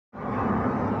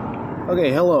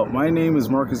Okay, hello. My name is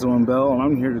Marcus Owen Bell, and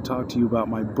I'm here to talk to you about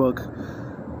my book,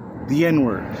 The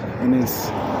NWord. And it's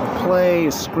a play,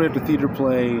 a script, a theater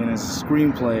play, and it's a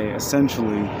screenplay,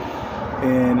 essentially.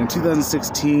 And in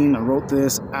 2016, I wrote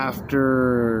this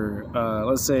after,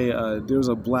 there was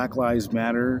a Black Lives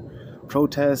Matter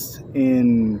protest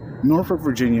in Norfolk,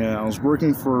 Virginia. I was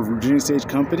working for a Virginia Stage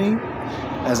Company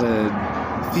as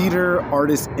a theater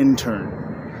artist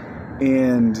intern.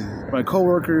 And my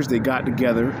coworkers, they got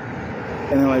together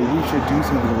and they're like, we should do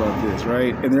something about this,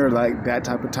 right? And they're like that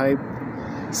type of type.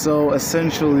 So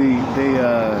essentially, they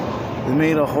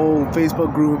made a whole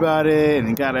Facebook group about it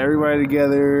and got everybody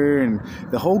together, and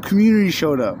the whole community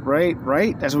showed up, right?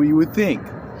 Right? That's what you would think.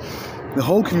 The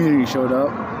whole community showed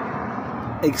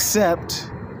up,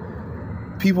 except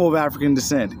people of African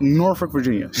descent in Norfolk,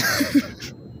 Virginia.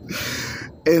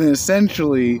 And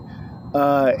essentially,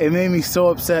 it made me so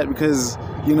upset because,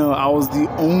 I was the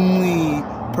only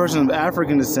person of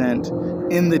African descent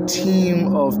in the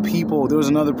team of people. There was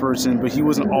another person, but he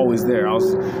wasn't always there. I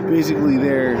was basically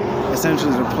there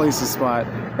essentially to replace the spot,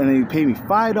 and they paid me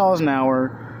 $5 an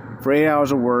hour for 8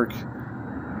 hours of work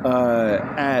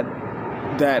at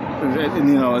that,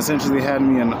 and, essentially they had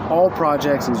me in all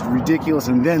projects. It was ridiculous,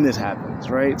 and then this happens,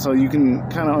 right? So you can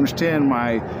kind of understand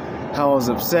how I was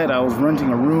upset. I was renting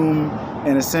a room,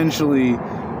 and essentially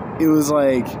it was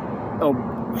like a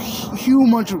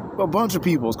bunch of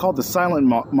people. It's called the Silent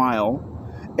Mile,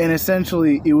 and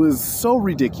essentially it was so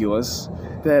ridiculous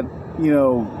that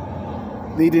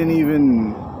they didn't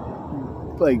even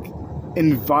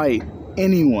invite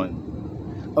anyone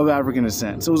of African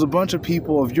descent. So it was a bunch of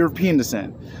people of European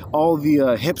descent, all the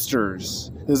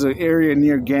hipsters. There's an area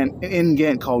near Ghent, in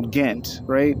Ghent, called Ghent,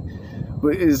 right?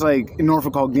 But it's like in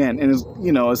Norfolk called Ghent, and it's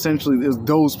essentially it was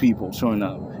those people showing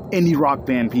up. Indie rock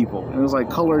band people. And it was like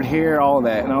colored hair, all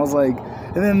that. And I was like,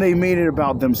 and then they made it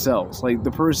about themselves. Like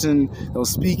the person that was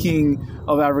speaking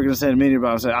of African descent made it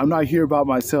about himself. I'm not here about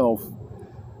myself.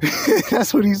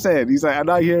 That's what he said. He's like, I'm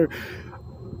not here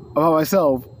about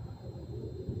myself,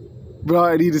 but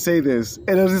I need to say this.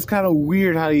 And it was just kind of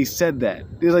weird how he said that.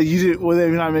 It's like, you're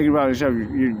not making it about yourself.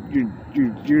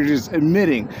 You're just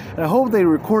admitting. And I hope they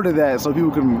recorded that so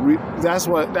people can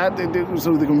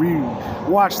so they can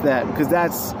re-watch that, because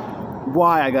that's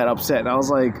why I got upset. And I was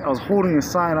holding a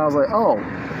sign. I was like, oh,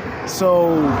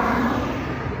 so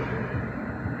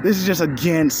this is just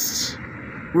against.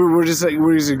 We're just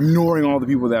ignoring all the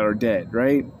people that are dead,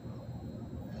 right?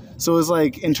 So it's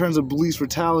like, in terms of police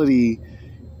brutality,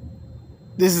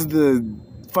 this is the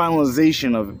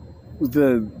finalization of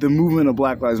the movement of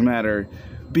Black Lives Matter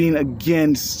being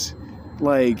against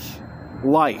life,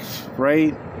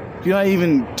 right? You're not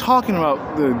even talking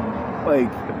about the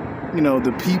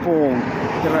people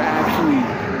that are actually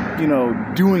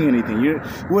doing anything.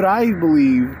 What I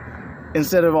believe,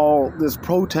 instead of all this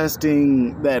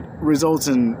protesting that results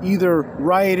in either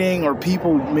rioting or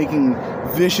people making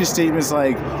vicious statements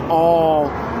like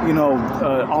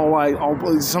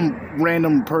some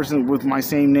random person with my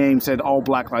same name said all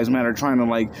Black Lives Matter, trying to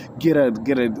get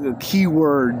a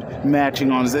keyword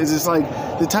matching on it. It's just like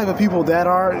the type of people that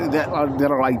are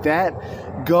like that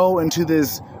go into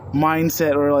this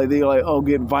mindset where they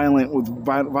get violent with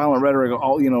violent rhetoric.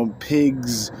 All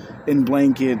pigs in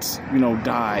blankets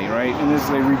die, right? And it's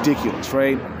ridiculous,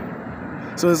 right?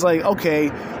 So it's like,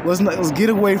 okay, let's get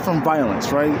away from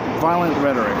violence, right? Violent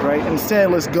rhetoric, right?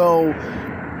 Instead, let's go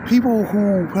people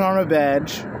who put on a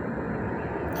badge,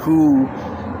 who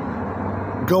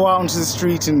go out into the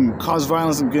streets and cause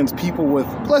violence against people with,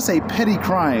 let's say, petty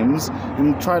crimes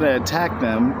and try to attack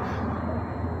them.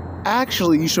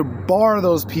 Actually, you should bar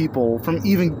those people from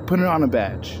even putting on a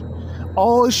badge.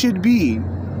 All it should be,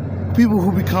 people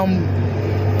who become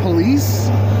police,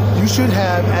 you should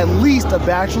have at least a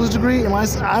bachelor's degree,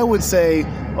 unless I would say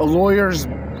a lawyer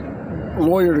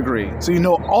degree, so you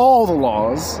know all the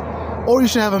laws, or you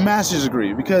should have a master's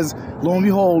degree, because lo and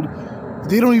behold,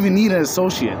 they don't even need an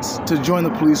associate's to join the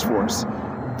police force.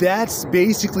 That's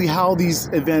basically how these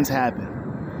events happen.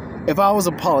 If I was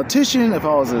a politician, if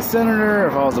I was a senator,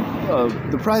 if I was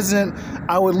the president,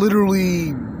 I would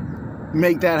literally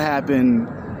make that happen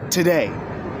today.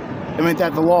 I make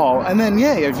that the law. And then,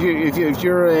 yeah, if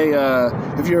you're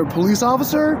a police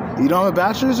officer, you don't have a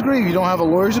bachelor's degree, you don't have a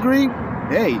lawyer's degree,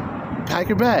 hey, pack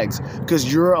your bags,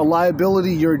 because you're a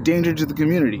liability, you're a danger to the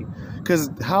community.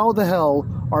 Because how the hell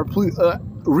are police?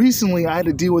 Recently, I had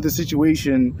to deal with a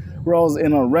situation where I was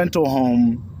in a rental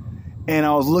home, and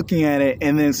I was looking at it,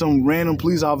 and then some random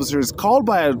police officers called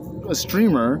by a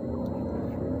streamer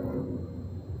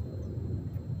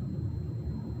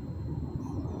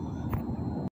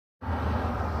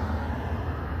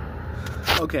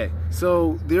Okay,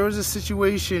 so there was a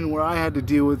situation where I had to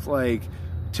deal with like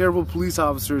terrible police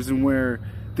officers, and where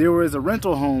there was a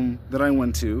rental home that I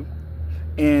went to,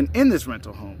 and in this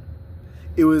rental home,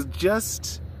 it was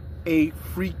just a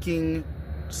freaking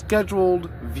scheduled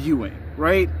viewing,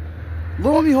 right?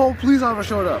 Lo and behold, police officer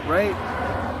showed up, right?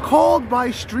 Called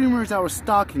by streamers that were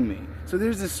stalking me. So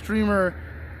there's this streamer,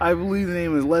 I believe the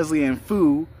name is Leslie Ann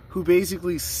Fu, who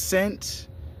basically sent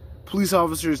police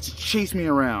officers to chase me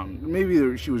around.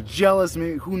 Maybe she was jealous,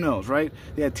 maybe, who knows, right?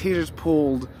 They had tasers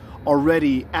pulled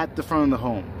already at the front of the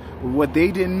home. What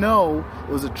they didn't know, it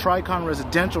was a Tricon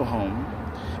residential home,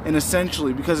 and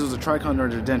essentially, because it was a Tricon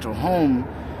residential home,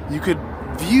 you could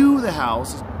view the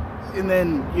house and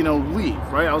then, you know, leave,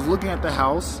 right? I was looking at the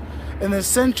house, and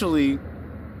essentially,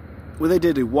 what they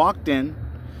did, they walked in,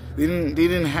 they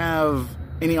didn't have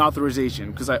any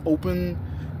authorization, because I opened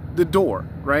the door,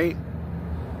 right?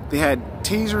 They had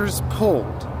tasers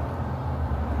pulled,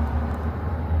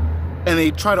 and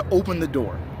they tried to open the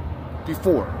door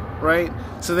before, right?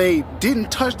 So they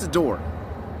didn't touch the door.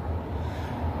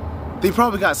 They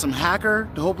probably got some hacker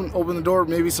to open the door,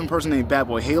 maybe some person named Bad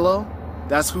Boy Halo.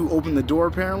 That's who opened the door,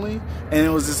 apparently. And it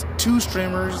was just two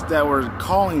streamers that were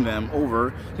calling them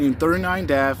over, named 39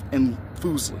 Daff and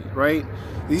Foosley, right?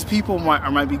 These people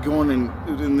might be going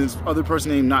in this other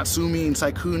person named Natsumi and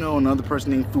Saikuno, and another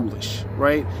person named Foolish,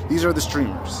 right? These are the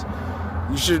streamers.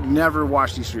 You should never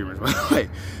watch these streamers, by the way.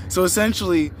 So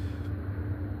essentially,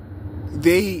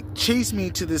 they chased me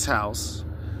to this house,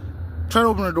 tried to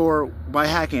open the door by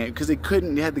hacking it, because they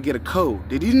had to get a code.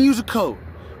 They didn't use a code,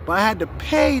 but I had to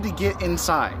pay to get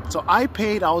inside. So I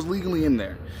paid, I was legally in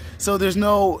there. So there's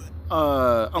no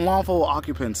unlawful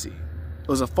occupancy. It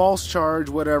was a false charge,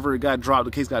 whatever, it got dropped,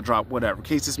 the case got dropped, whatever,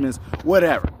 case dismissed,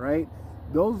 whatever, right?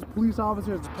 Those police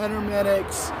officers,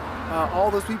 paramedics, all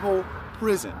those people,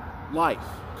 prison, life,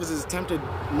 because it's attempted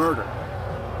murder.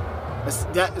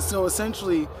 So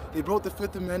essentially, they broke the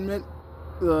Fifth Amendment,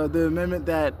 the amendment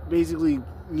that basically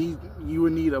you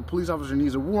would need, a police officer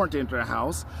needs a warrant to enter a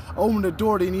house. Open the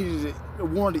door, they needed a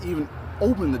warrant to even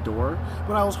open the door.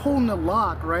 But I was holding the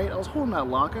lock, right? I was holding that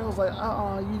lock. I was like,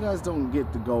 you guys don't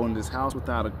get to go in this house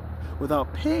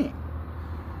without paying.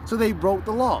 So they broke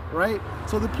the law, right?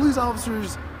 So the police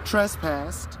officers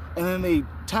trespassed, and then they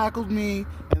tackled me,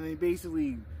 and they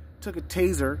basically took a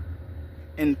taser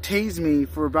and tased me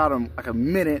for about a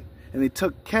minute, and they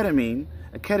took a ketamine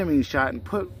shot, and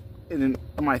put it in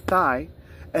my thigh,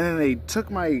 and then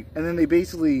they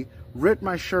basically ripped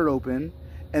my shirt open,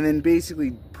 and then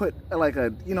basically put like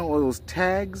those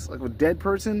tags, like a dead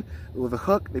person with a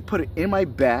hook, they put it in my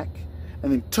back,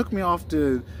 and then took me off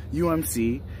to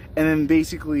UMC, and then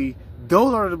basically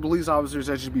those are the police officers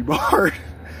that should be barred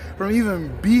from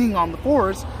even being on the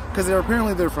force, because they're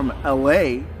from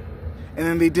LA, and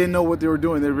then they didn't know what they were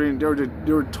doing. They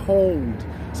were told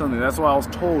something. That's what I was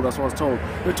told.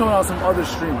 They're told I was some other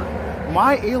streamer.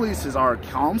 My aliases are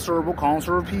Calm Serval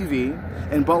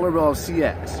PV, and Butler Bell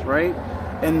CX, right?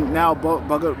 And now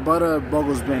Butta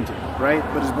Buggles Bent, right?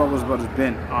 But it's Buggles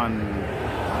Bent on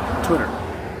Twitter.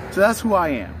 So that's who I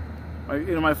am. Right?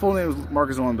 You know, my full name is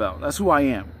Marcus Owen Bell. That's who I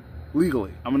am,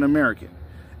 legally. I'm an American.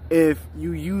 If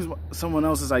you use someone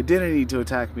else's identity to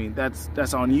attack me,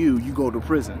 that's on you. You go to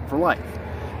prison for life.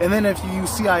 And then if you use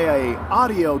CIA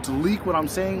audio to leak what I'm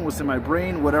saying, what's in my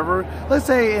brain, whatever, let's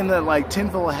say in the like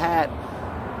tinfoil hat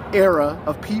era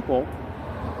of people,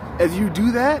 if you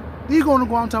do that, you're going to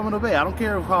Guantanamo Bay. I don't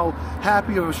care how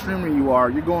happy of a streamer you are,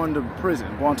 you're going to prison,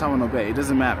 Guantanamo Bay. It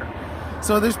doesn't matter.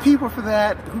 So there's people for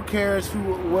that. Who cares?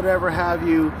 Whatever have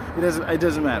you. It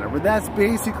doesn't matter. But that's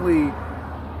basically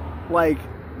like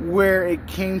where it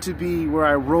came to be, where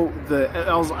I wrote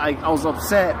I was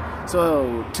upset.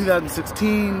 So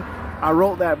 2016, I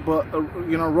wrote that book,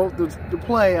 wrote the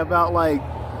play about like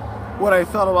what I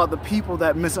felt about the people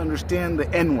that misunderstand the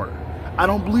N-word. I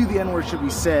don't believe the N-word should be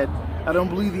said. I don't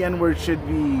believe the N-word should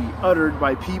be uttered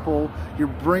by people. You're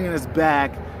bringing us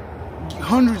back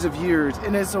hundreds of years,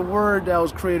 and it's a word that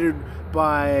was created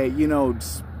by,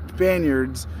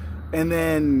 Spaniards, and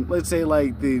then let's say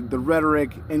like the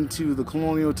rhetoric into the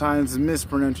colonial times, the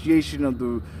mispronunciation of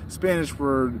the Spanish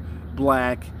word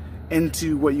black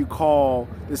into what you call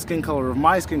the skin color of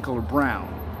my skin color, brown.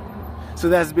 So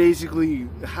that's basically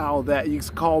how that you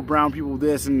call brown people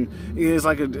this, and it's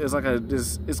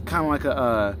kind of like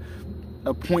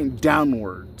a point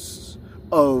downwards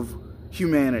of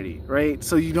humanity, right?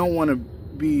 So you don't want to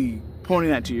be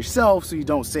pointing that to yourself, so you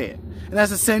don't say it. And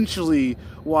that's essentially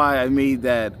why I made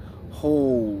that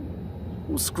whole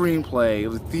screenplay,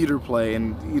 the theater play,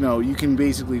 and you can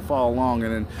basically follow along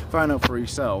and then find out for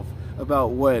yourself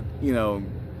about what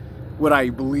I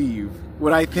believe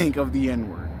what I think of the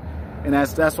N-word. And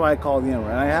that's why I call it the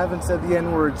N-word. And I haven't said the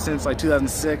N-word since like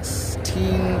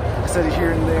 2016. I said it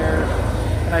here and there.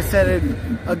 And I said it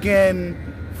again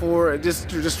for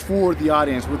just for the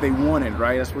audience, what they wanted,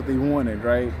 right? That's what they wanted,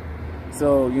 right?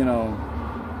 So, you know,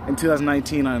 in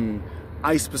 2019 on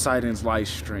Ice Poseidon's live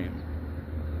stream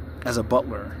as a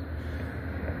butler.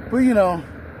 But, you know,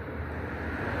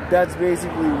 that's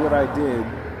basically what I did.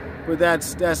 But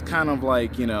that's kind of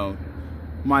like, you know,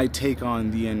 my take on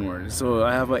the N-word. So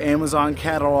I have an Amazon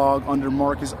catalog under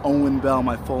Marcus Owen Bell,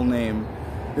 my full name.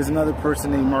 There's another person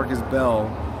named Marcus Bell,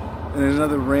 and there's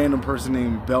another random person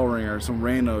named Bellringer, some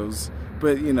randos.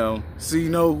 But, you know, so you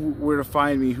know where to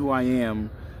find me, who I am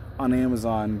on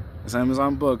Amazon. It's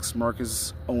Amazon Books,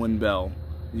 Marcus Owen Bell.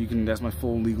 You can, that's my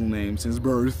full legal name since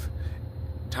birth,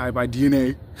 tied by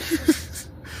DNA.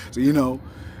 So you know,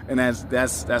 and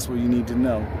that's what you need to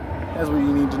know. That's what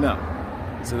you need to know.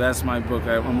 So that's my book.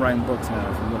 I'm writing books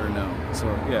now, if you want to know. So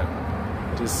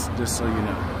yeah, just so you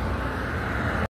know.